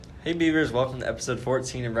Hey Beavers, welcome to episode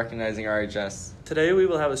 14 of Recognizing RHS. Today we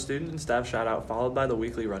will have a student and staff shout out followed by the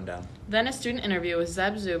weekly rundown. Then a student interview with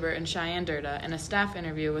Zeb Zuber and Cheyenne Durda and a staff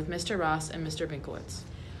interview with Mr. Ross and Mr. Binkowitz.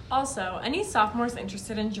 Also, any sophomores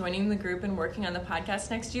interested in joining the group and working on the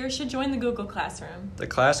podcast next year should join the Google Classroom. The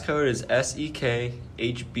class code is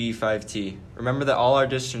SEKHB5T. Remember that all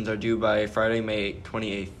auditions are due by Friday, May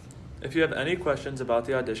 28th. If you have any questions about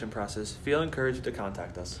the audition process, feel encouraged to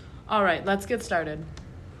contact us. All right, let's get started.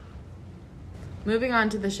 Moving on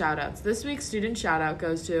to the shoutouts. This week's student shoutout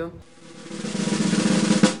goes to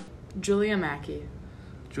Julia Mackey.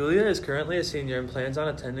 Julia is currently a senior and plans on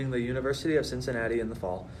attending the University of Cincinnati in the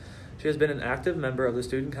fall. She has been an active member of the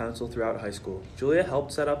student council throughout high school. Julia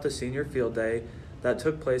helped set up the senior field day that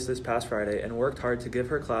took place this past Friday and worked hard to give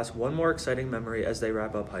her class one more exciting memory as they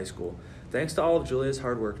wrap up high school. Thanks to all of Julia's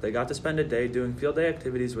hard work, they got to spend a day doing field day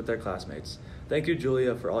activities with their classmates. Thank you,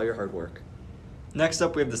 Julia, for all your hard work. Next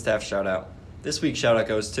up, we have the staff shoutout. This week's shoutout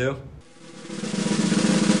goes to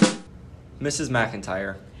Mrs.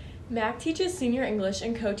 McIntyre. Mac teaches senior English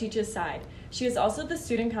and co-teaches SIDE. She is also the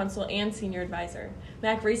student council and senior advisor.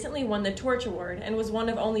 Mac recently won the Torch Award and was one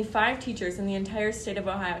of only 5 teachers in the entire state of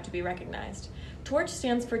Ohio to be recognized. Torch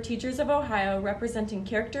stands for Teachers of Ohio representing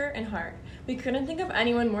character and heart. We couldn't think of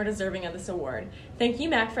anyone more deserving of this award. Thank you,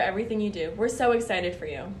 Mac, for everything you do. We're so excited for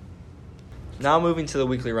you. Now moving to the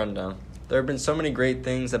weekly rundown. There have been so many great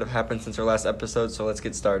things that have happened since our last episode, so let's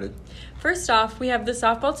get started. First off, we have the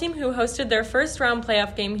softball team who hosted their first round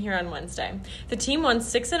playoff game here on Wednesday. The team won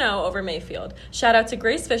 6-0 over Mayfield. Shout out to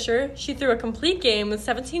Grace Fisher. She threw a complete game with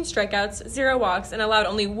 17 strikeouts, 0 walks, and allowed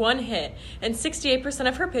only 1 hit, and 68%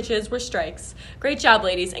 of her pitches were strikes. Great job,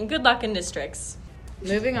 ladies, and good luck in districts.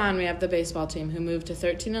 Moving on, we have the baseball team who moved to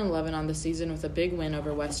 13-11 on the season with a big win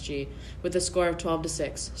over West G with a score of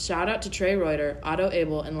 12-6. Shout out to Trey Reuter, Otto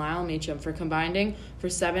Abel, and Lyle Meacham for combining for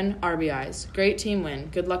 7 RBIs. Great team win.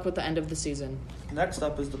 Good luck with the end of the season. Next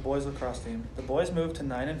up is the boys lacrosse team. The boys moved to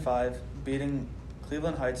 9-5, beating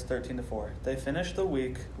Cleveland Heights 13-4. They finished the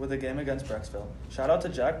week with a game against Brecksville. Shout out to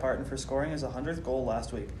Jack Parton for scoring his 100th goal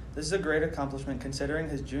last week. This is a great accomplishment considering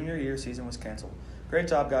his junior year season was canceled. Great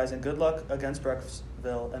job, guys, and good luck against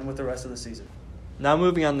Brecksville and with the rest of the season. Now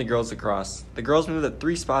moving on to girls lacrosse. The girls moved up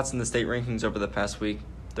 3 spots in the state rankings over the past week.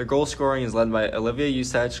 Their goal scoring is led by Olivia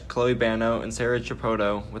Usach, Chloe Bano, and Sarah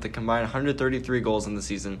Chipoto with a combined 133 goals in the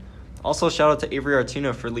season. Also, shout out to Avery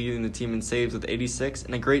Artino for leading the team in saves with 86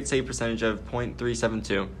 and a great save percentage of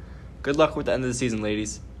 .372. Good luck with the end of the season,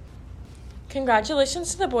 ladies.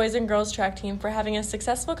 Congratulations to the boys and girls track team for having a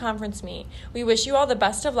successful conference meet. We wish you all the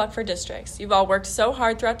best of luck for districts. You've all worked so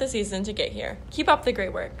hard throughout the season to get here. Keep up the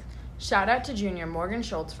great work. Shout out to junior Morgan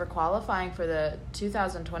Schultz for qualifying for the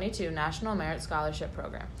 2022 National Merit Scholarship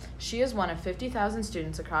Program. She is one of 50,000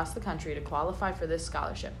 students across the country to qualify for this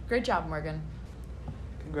scholarship. Great job, Morgan.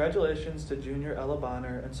 Congratulations to junior Ella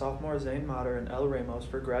Bonner and sophomore Zane Motter and Elle Ramos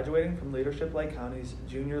for graduating from Leadership Lake County's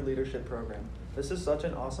Junior Leadership Program. This is such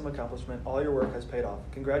an awesome accomplishment. All your work has paid off.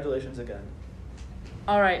 Congratulations again.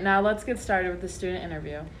 All right, now let's get started with the student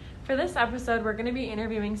interview. For this episode, we're going to be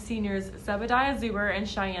interviewing seniors Zebediah Zuber and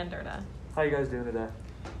Cheyenne Durda. How you guys doing today?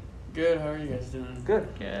 Good. How are you guys doing? Good.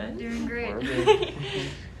 Good. Doing great.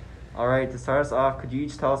 All right, to start us off, could you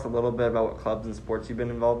each tell us a little bit about what clubs and sports you've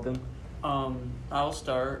been involved in? I'll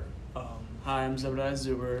start. Hi, I'm Zebediah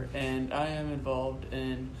Zuber, and I am involved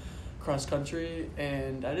in cross country,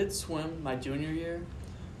 and I did swim my junior year,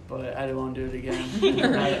 but I didn't want to do it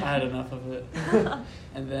again. I had enough of it.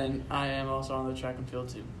 And then I am also on the track and field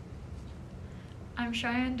team. I'm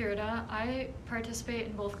Cheyenne Durda. I participate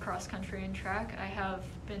in both cross country and track. I have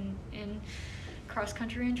been in cross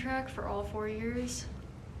country and track for all 4 years.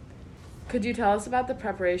 Could you tell us about the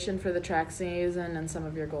preparation for the track season and some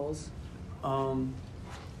of your goals?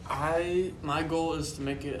 My goal is to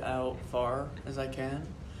make it out far as I can.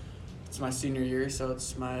 It's my senior year, so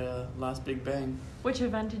it's my last big bang. Which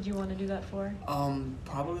event did you want to do that for?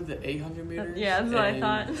 Probably the 800 meters. Yeah, that's what I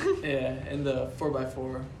thought. Yeah, and the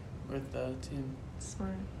 4x4 with the team.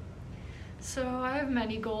 Smart. So I have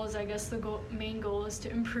many goals. I guess the main goal is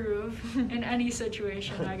to improve in any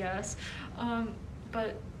situation, I guess.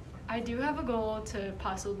 But I do have a goal to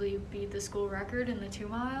possibly beat the school record in the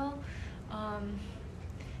 2-mile.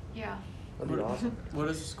 Yeah. That'd be awesome. What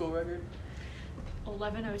is the school record?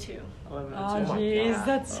 11:02. 11. Oh, my jeez, God.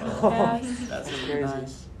 that's so fast. That's Crazy.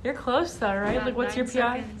 nice. You're close, though, right? Yeah, Like, what's 9 your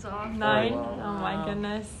PI? seconds off. 9? Oh, wow. Oh, my Wow.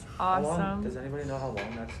 goodness. How long, Awesome. does anybody know how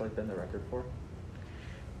long that's been the record for?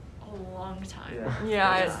 A long time. Yeah,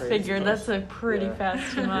 I That's crazy. figured that's a pretty Yeah.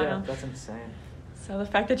 fast 2 Yeah, mile. that's insane. So the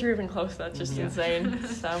fact that you're even close, that's just Yeah. insane.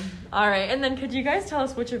 So, all right. And then could you guys tell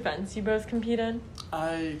us which events you both compete in?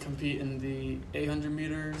 I compete in the 800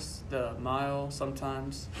 meters, the mile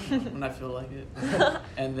sometimes when I feel like it,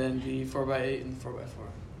 and then the 4x8 and the 4x4.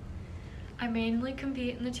 I mainly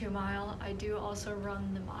compete in the 2 mile. I do also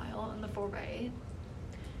run the mile and the 4x8.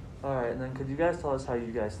 All right, and then could you guys tell us how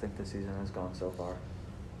you guys think the season has gone so far?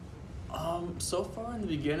 So far in the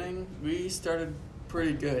beginning, we started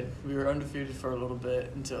pretty good. We were undefeated for a little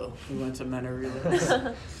bit until we went to menor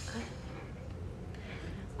relays.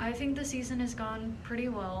 I think the season has gone pretty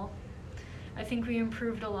well. I think we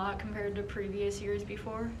improved a lot compared to previous years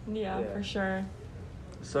before. Yeah, Yeah. for sure.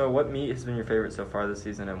 So, what meet has been your favorite so far this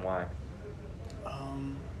season, and why?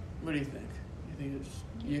 What do you think? You think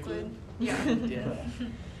it's Euclid? Yeah. Yeah.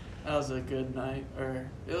 That was a good night.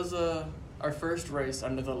 It was our first race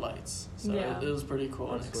under the lights, so Yeah. it was pretty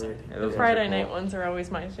cool and That's sweet. exciting. Yeah, The those ones are Friday cool. night ones are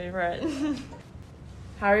always my favorite.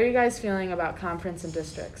 How are you guys feeling about conference and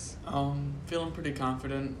districts? Feeling pretty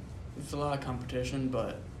confident. It's a lot of competition,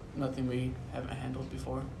 but nothing we haven't handled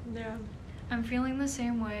before. Yeah. I'm feeling the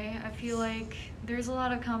same way. I feel like there's a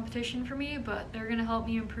lot of competition for me, but they're going to help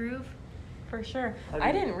me improve. For sure. Have I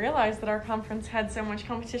you- didn't realize that our conference had so much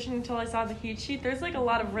competition until I saw the heat sheet. There's like a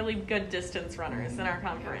lot of really good distance runners in our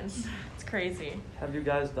conference. It's crazy. Have you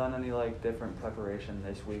guys done any like different preparation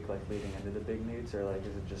this week, like leading into the big meets, or like is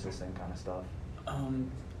it just the same kind of stuff?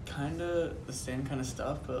 Kind of the same kind of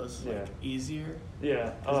stuff, but it was like Yeah. easier.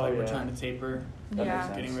 Yeah. 'Cause, we're trying to taper, That Yeah. makes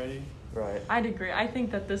sense. getting ready. Right. I'd agree. I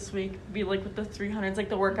think that this week, be like with the 300s, like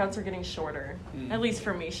the workouts are getting shorter. Mm. At least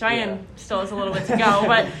for me. Cheyenne Yeah. still has a little bit to go,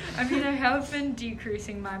 but I mean, I have been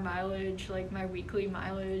decreasing my mileage, like my weekly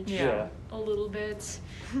mileage, Yeah. a little bit,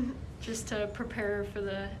 just to prepare for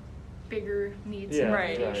the bigger meets Yeah, and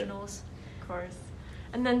right. invitationals. of course.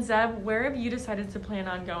 And then Zeb, where have you decided to plan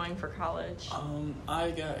on going for college?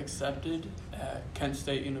 I got accepted at Kent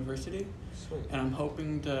State University, Sweet. and I'm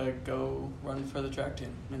hoping to go run for the track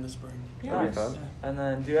team in the spring. That'd be fun. And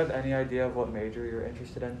then, do you have any idea of what major you're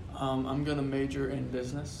interested in? I'm gonna major in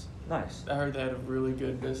business. Nice. I heard they had a really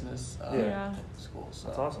good business Yeah. at school. So.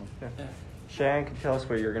 That's awesome. Yeah. Cheyenne, can you tell us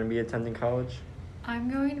where you're going to be attending college?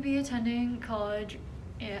 I'm going to be attending college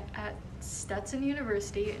at Stetson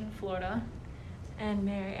University in Florida. And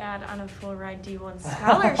may I add, on a full ride D1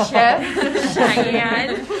 scholarship,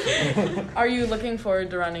 Cheyenne. Are you looking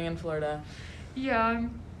forward to running in Florida? Yeah,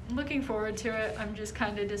 I'm looking forward to it. I'm just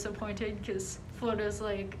kind of disappointed because Florida's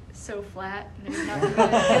like so flat and there's not really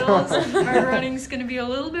hills. Our running's going to be a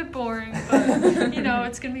little bit boring, but you know,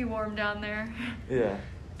 it's going to be warm down there. Yeah.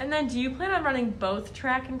 And then do you plan on running both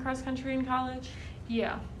track and cross country in college?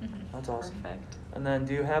 Yeah. Mhm. That's awesome. Perfect. And then,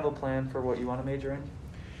 do you have a plan for what you want to major in?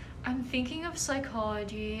 I'm thinking of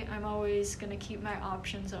psychology. I'm always going to keep my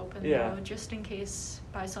options open, Yeah. though, just in case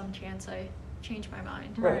by some chance I change my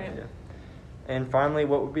mind. Right. Yeah. And finally,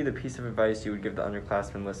 what would be the piece of advice you would give the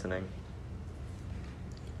underclassmen listening?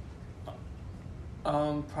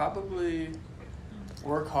 Probably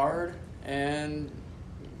work hard and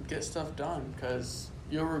get stuff done, because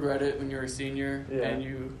you'll regret it when you're a senior Yeah. and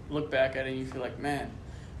you look back at it and you feel like, man,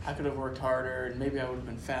 I could have worked harder and maybe I would have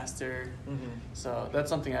been faster. Mm-hmm. So that's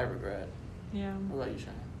something I regret. Yeah. What about you,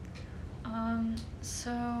 Shannon?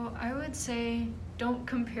 So I would say don't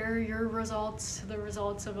compare your results to the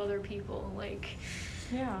results of other people. Like,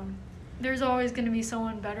 Yeah. there's always going to be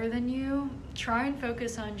someone better than you. Try and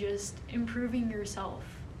focus on just improving yourself,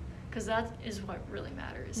 because that is what really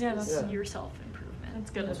matters. Yeah, is that's- your self improvement.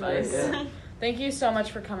 That's good That's advice. great, yeah. Thank you so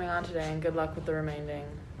much for coming on today, and good luck with the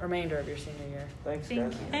remainder of your senior year. Thanks,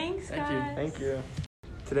 Thank guys. you. Thanks, Thank you. guys. Thank you.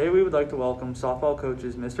 Today we would like to welcome softball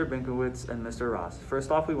coaches Mr. Binkowitz and Mr. Ross.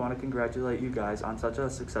 First off, we want to congratulate you guys on such a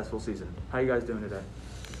successful season. How you guys doing today?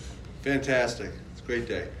 Fantastic. It's a great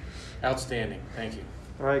day. Outstanding. Thank you.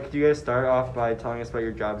 All right, could you guys start off by telling us about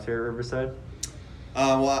your jobs here at Riverside?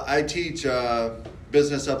 Well, I teach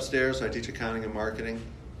business upstairs. So I teach accounting and marketing.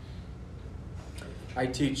 I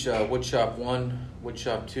teach Woodshop 1,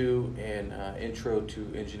 Woodshop 2, and Intro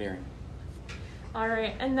to Engineering. All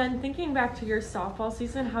right. And then thinking back to your softball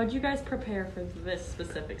season, how did you guys prepare for this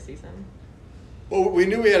specific season? Well, we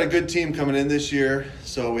knew we had a good team coming in this year,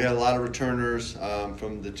 so we had a lot of returners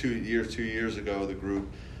from the 2 years ago, the group.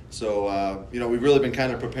 So, we've really been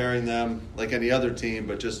kind of preparing them like any other team,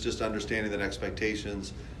 but just understanding that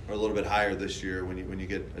expectations are a little bit higher this year when you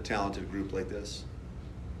get a talented group like this.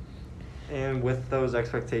 And with those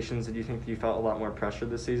expectations, did you think you felt a lot more pressure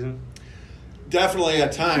this season? Definitely,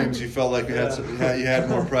 at times you felt like you had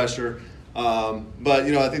more pressure. But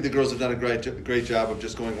I think the girls have done a great job of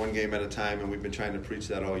just going one game at a time, and we've been trying to preach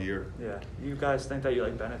that all year. Yeah. You guys think that you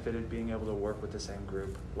benefited being able to work with the same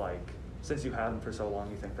group? Since you had them for so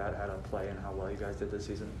long, you think that had a play in how well you guys did this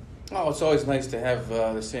season? Oh, it's always nice to have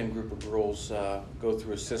the same group of girls go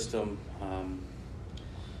through a system.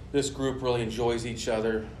 This group really enjoys each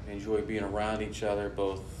other, enjoy being around each other,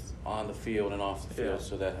 both on the field and off the field,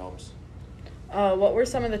 so that helps. What were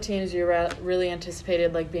some of the teams you really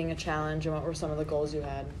anticipated being a challenge, and what were some of the goals you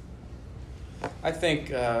had? I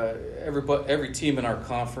think every team in our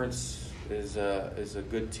conference is a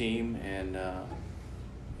good team, and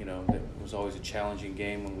it was always a challenging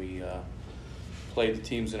game when we played the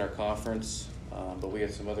teams in our conference. But we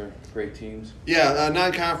had some other great teams. Yeah,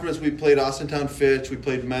 non-conference, we played Austintown Fitch, we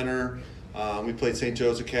played Mentor, we played St.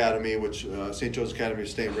 Joe's Academy, which St. Joe's Academy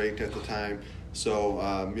was state ranked at the time.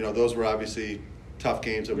 So, those were obviously tough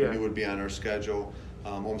games that we knew would be on our schedule.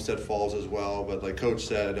 Olmsted Falls as well. But like Coach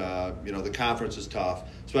said, the conference is tough,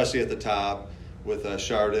 especially at the top with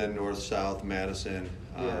Chardon, North, South, Madison.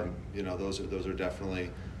 Those are definitely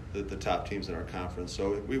the top teams in our conference.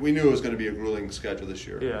 So we knew it was going to be a grueling schedule this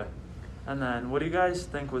year. Yeah. And then what do you guys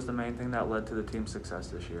think was the main thing that led to the team's success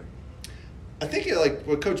this year? I think, like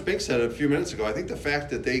what Coach Bink said a few minutes ago, I think the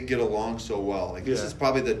fact that they get along so well. This is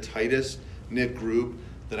probably the tightest knit group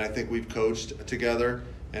that I think we've coached together.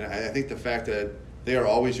 And I think the fact that they are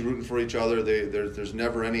always rooting for each other, there's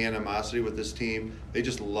never any animosity with this team. They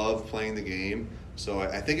just love playing the game. So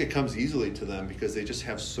I think it comes easily to them because they just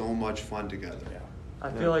have so much fun together. Yeah.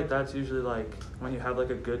 I feel like that's usually when you have a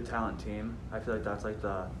good talent team, I feel like that's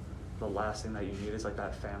the last thing that you need is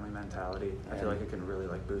that family mentality. I feel like it can really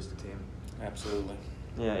boost the team. Absolutely.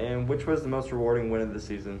 Yeah, and which was the most rewarding win of the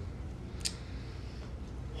season?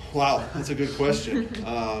 Wow, that's a good question.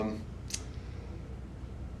 I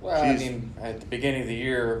mean, at the beginning of the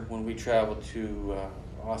year when we traveled to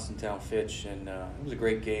Austintown Fitch, and it was a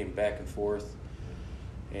great game back and forth.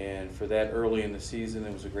 And for that early in the season,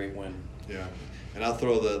 it was a great win. Yeah, and I'll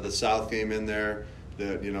throw the South game in there.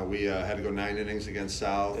 That we had to go 9 innings against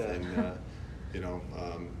South, and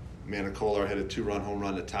Amanda Kohler had a 2-run home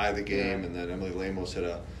run to tie the game, and then Emily Lamos hit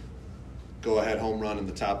a go-ahead home run in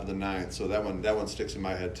the top of the 9th. So that one sticks in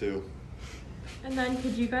my head too. And then,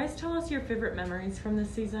 could you guys tell us your favorite memories from this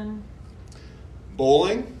season?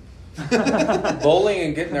 Bowling. Bowling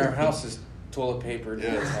and getting our houses toilet papered.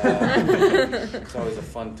 It's always a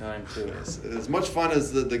fun time too. As much fun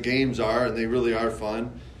as the games are, and they really are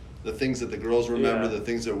fun. The things that the girls remember, the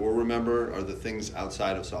things that we'll remember, are the things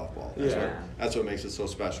outside of softball. That's what makes it so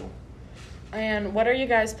special. And what are you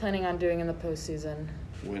guys planning on doing in the postseason?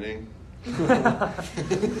 Winning.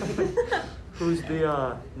 Who's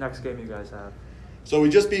the next game you guys have? So we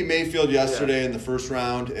just beat Mayfield yesterday in the first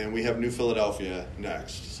round, and we have New Philadelphia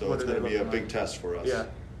next. So it's going to be a big test for us. Yeah,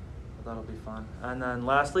 that'll be fun. And then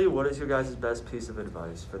lastly, what is your guys' best piece of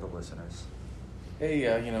advice for the listeners? Hey,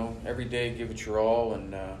 every day give it your all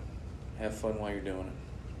and have fun while you're doing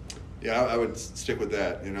it. Yeah, I would stick with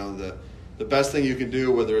that. The best thing you can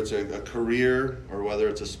do, whether it's a career or whether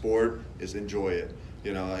it's a sport, is enjoy it.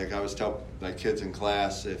 I always tell my kids in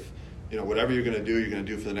class, if whatever you're going to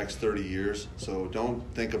do for the next 30 years. So don't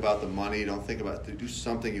think about the money. Don't think about do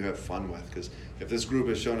something you have fun with. Because if this group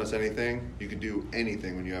has shown us anything, you can do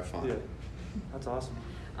anything when you have fun. Yeah, that's awesome.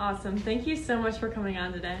 Awesome. Thank you so much for coming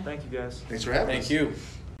on today. Thank you, guys. Thanks for having us. Thank you.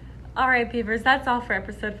 All right, Beavers, that's all for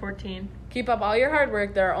episode 14. Keep up all your hard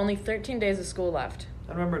work. There are only 13 days of school left.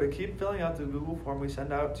 And remember to keep filling out the Google form we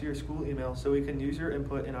send out to your school email so we can use your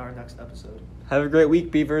input in our next episode. Have a great week,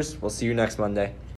 Beavers. We'll see you next Monday.